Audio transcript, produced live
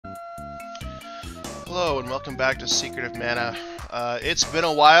Hello and welcome back to Secret of Mana. It's been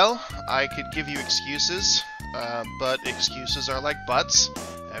a while. I could give you excuses, but excuses are like butts.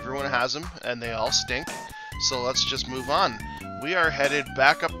 Everyone has them, and they all stink. So let's just move on. We are headed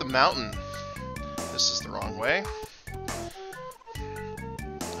back up the mountain. This is the wrong way.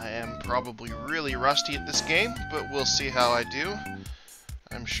 I am probably really rusty at this game, but we'll see how I do.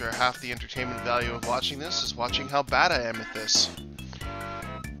 I'm sure half the entertainment value of watching this is watching how bad I am at this.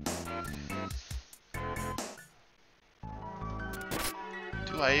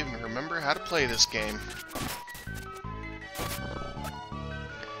 Do I even remember how to play this game?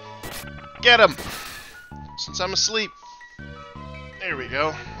 Get him! Since I'm asleep. There we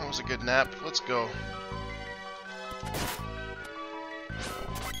go. That was a good nap. Let's go.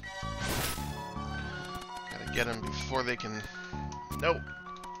 Gotta get him before they can... Nope.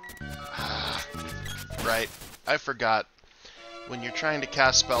 Right. I forgot. When you're trying to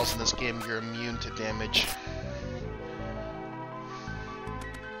cast spells in this game, you're immune to damage.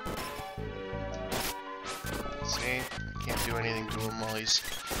 See? I can't do anything to him while he's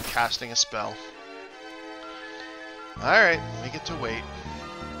casting a spell. Alright, we get to wait.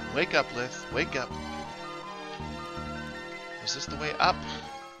 Wake up, Lith. Wake up. Is this the way up?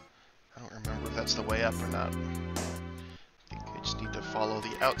 I don't remember if that's the way up or not. I think I just need to follow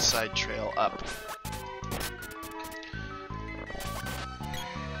the outside trail up.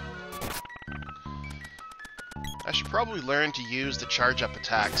 I should probably learn to use the charge-up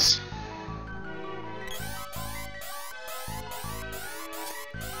attacks.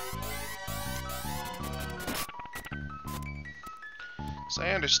 So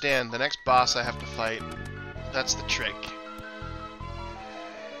I understand, the next boss I have to fight, that's the trick.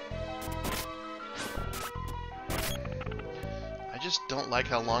 I just don't like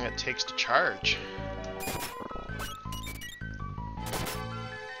how long it takes to charge.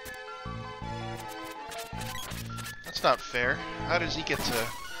 That's not fair. How does he get to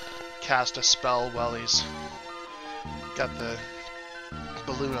cast a spell while he's got the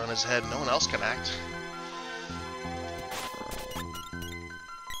balloon on his head? No one else can act.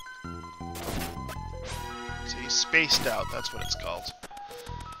 See, spaced out, that's what it's called.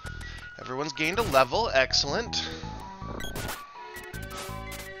 Everyone's gained a level, excellent.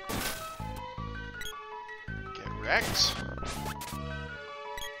 Get wrecked.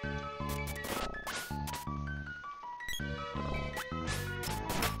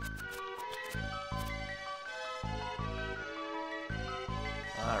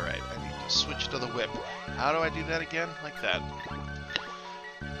 Alright, I need to switch to the whip. How do I do that again? Like that.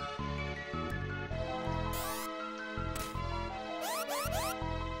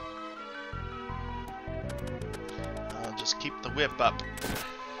 I'll just keep the whip up.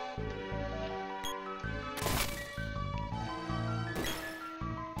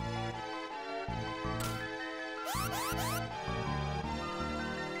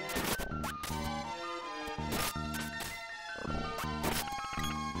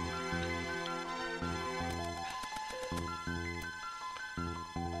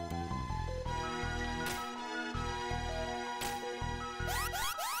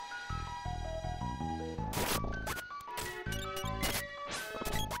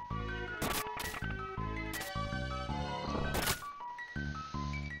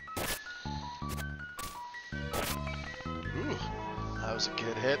 Ooh, that was a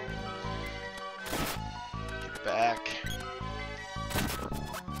good hit. Get back.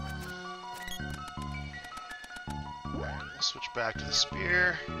 Alright, let's switch back to the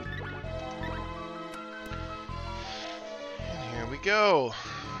spear. And here we go.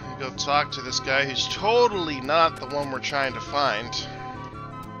 We go talk to this guy who's totally not the one we're trying to find.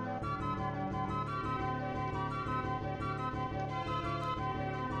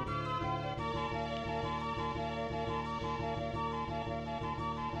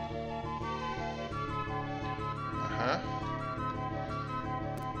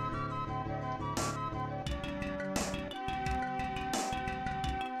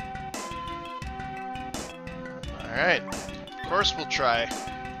 Alright, of course we'll try.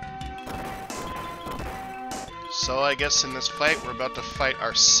 So I guess in this fight we're about to fight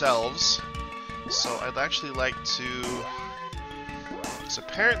ourselves. So I'd actually like to... So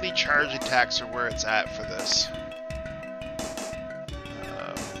apparently charge attacks are where it's at for this.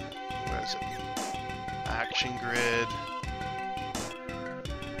 Where is it? Action grid.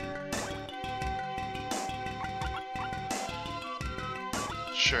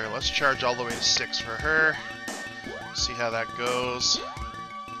 Sure, let's charge all the way to 6 for her. See how that goes.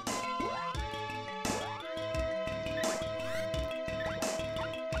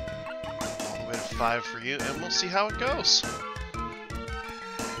 All the way to 5 for you, and we'll see how it goes.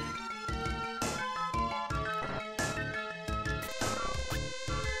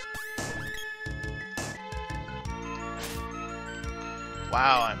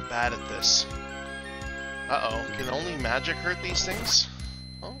 Wow, I'm bad at this. Uh-oh, can only magic hurt these things?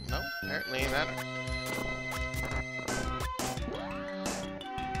 Oh, no, apparently that...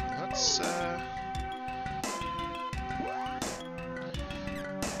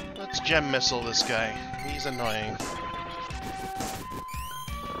 Let's gem missile this guy. He's annoying.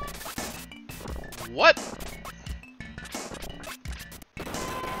 What?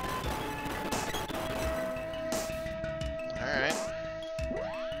 Alright.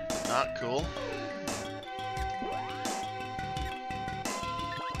 Not cool.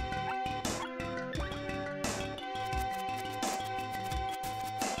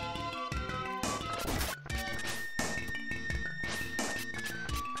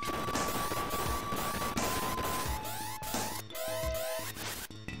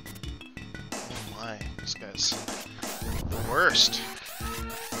 This guy's the worst.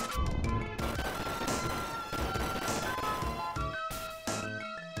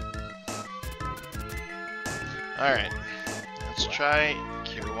 Alright, let's try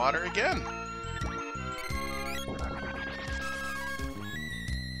Cure Water again.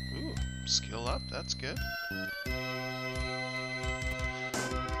 Ooh, skill up, that's good.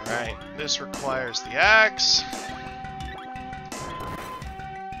 Alright, this requires the axe.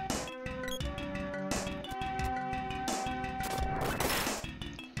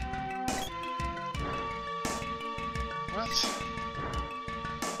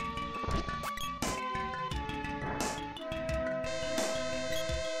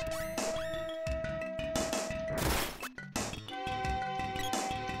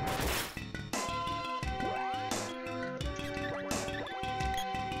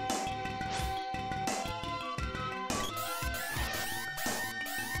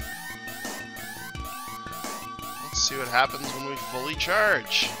 Let's see what happens when we fully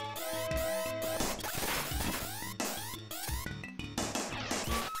charge.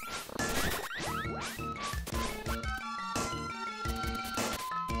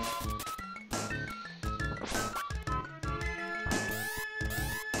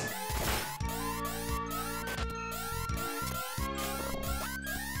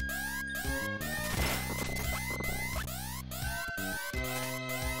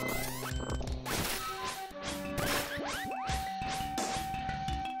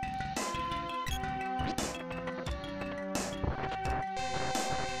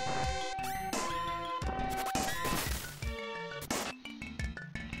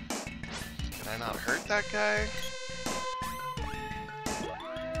 Can I not hurt that guy?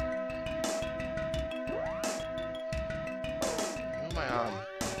 Who am I on?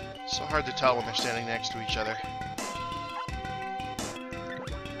 So hard to tell when they're standing next to each other.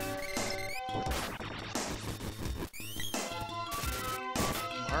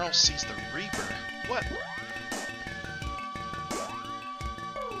 Marl sees the Reaper. What?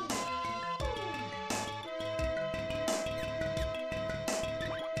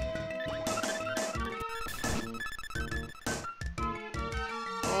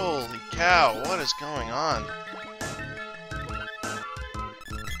 Holy cow, what is going on?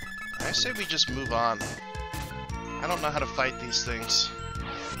 I say we just move on. I don't know how to fight these things.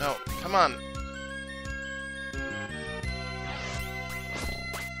 No, come on.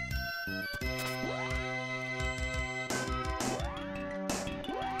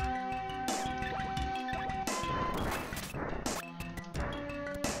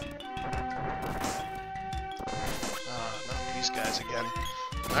 Not these guys again.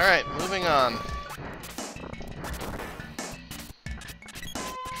 Alright, moving on.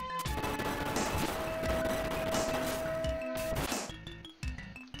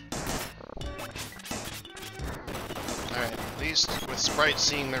 Alright, at least with Sprite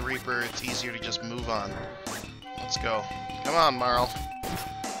seeing the Reaper, it's easier to just move on. Let's go. Come on, Marl.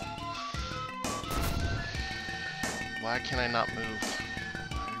 Why can I not move?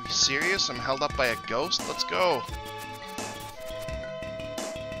 Are you serious? I'm held up by a ghost? Let's go.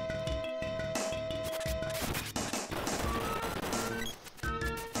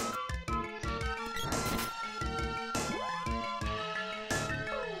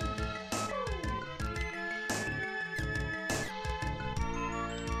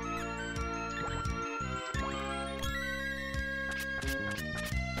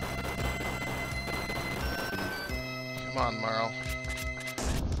 Come on, Marl.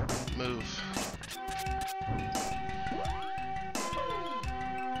 Move.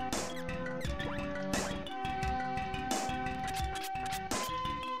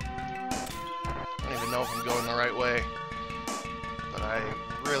 I don't even know if I'm going the right way. But I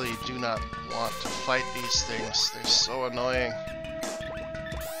really do not want to fight these things. They're so annoying.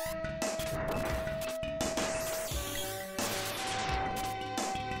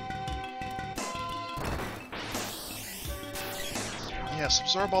 Yes,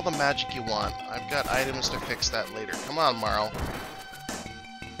 absorb all the magic you want. I've got items to fix that later. Come on, Marl.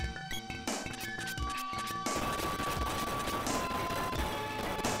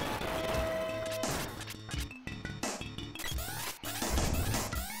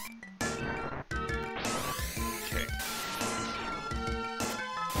 Okay.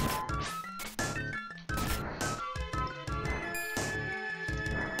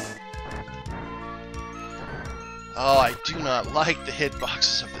 Oh, I do not like the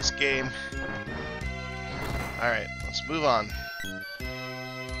hitboxes of this game. Alright, let's move on.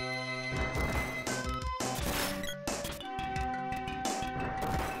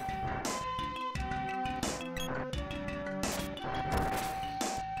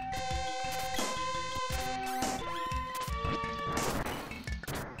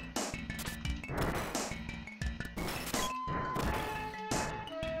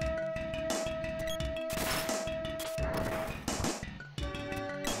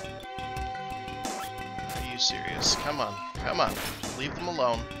 Serious. Come on. Come on. Leave them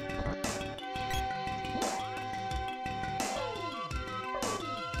alone.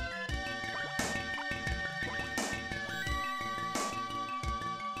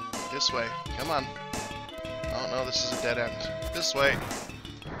 This way. Come on. Oh no, this is a dead end. This way.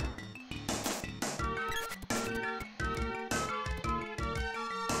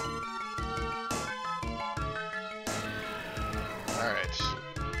 Alright.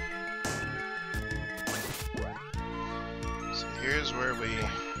 Here's where we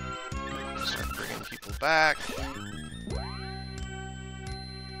start bringing people back.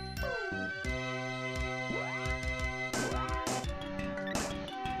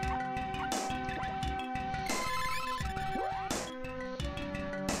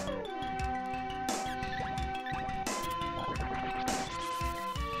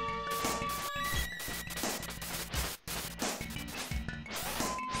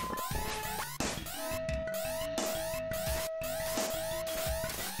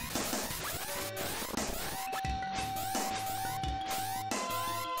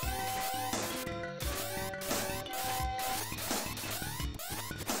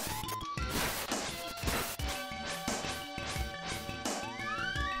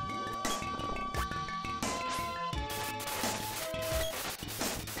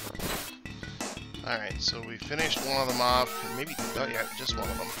 Alright, so we finished one of them off. Maybe, oh yeah, just one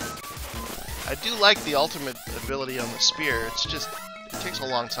of them. I do like the ultimate ability on the spear. It's just, it takes a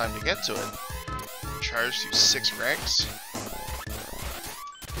long time to get to it. Charge through 6 ranks.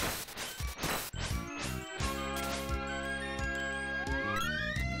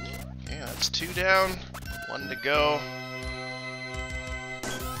 Okay, that's 2 down. 1 to go.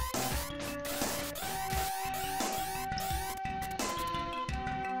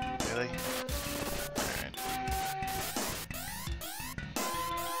 Really?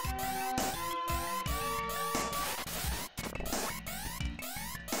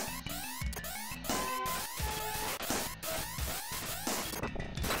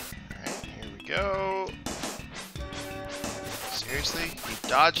 Go. Seriously? He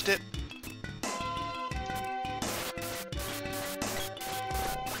dodged it?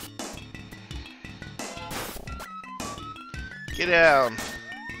 Get down.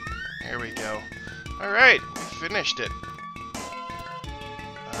 There we go. Alright, we finished it.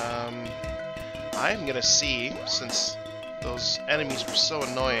 I'm gonna see, since those enemies were so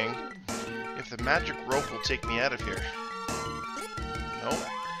annoying, if the magic rope will take me out of here. Nope.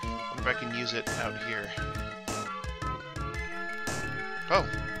 If I can use it out here. Oh,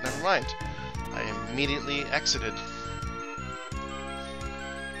 never mind. I immediately exited.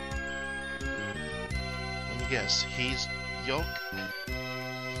 Let me guess. He's Yoke?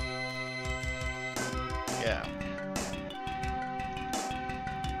 Yeah.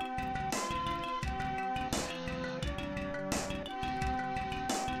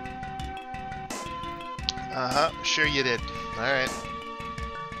 Uh-huh. Sure you did. Alright.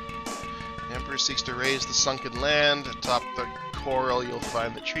 The Emperor seeks to raise the sunken land. Atop the coral, you'll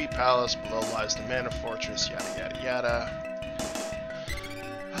find the tree palace. Below lies the mana fortress. Yada yada yada.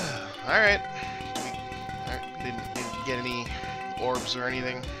 Alright. We didn't get any orbs or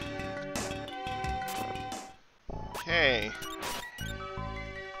anything. Okay.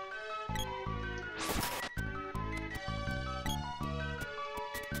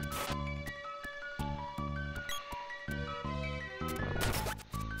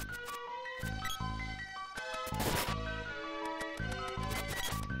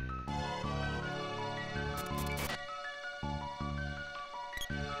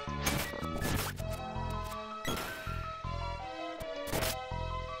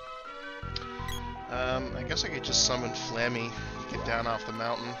 I guess I could just summon Flammy Get down off the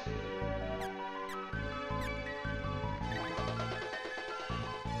mountain.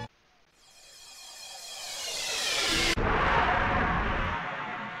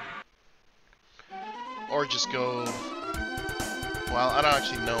 Or just go... Well, I don't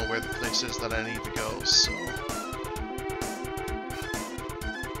actually know where the place is that I need to go, so...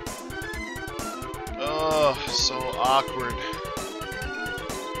 Oh, so awkward.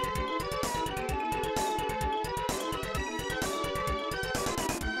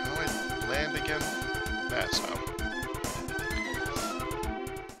 How do I land again? That's how.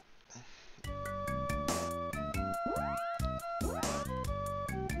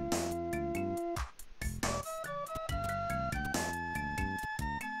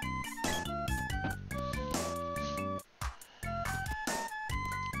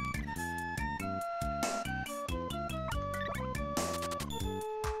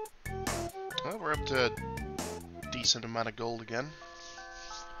 Well, we're up to a decent amount of gold again.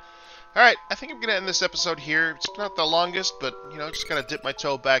 Alright, I think I'm going to end this episode here. It's not the longest, but, you know, just kind of dip my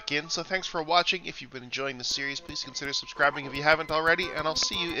toe back in. So thanks for watching. If you've been enjoying the series, please consider subscribing if you haven't already, and I'll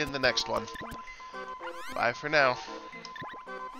see you in the next one. Bye for now.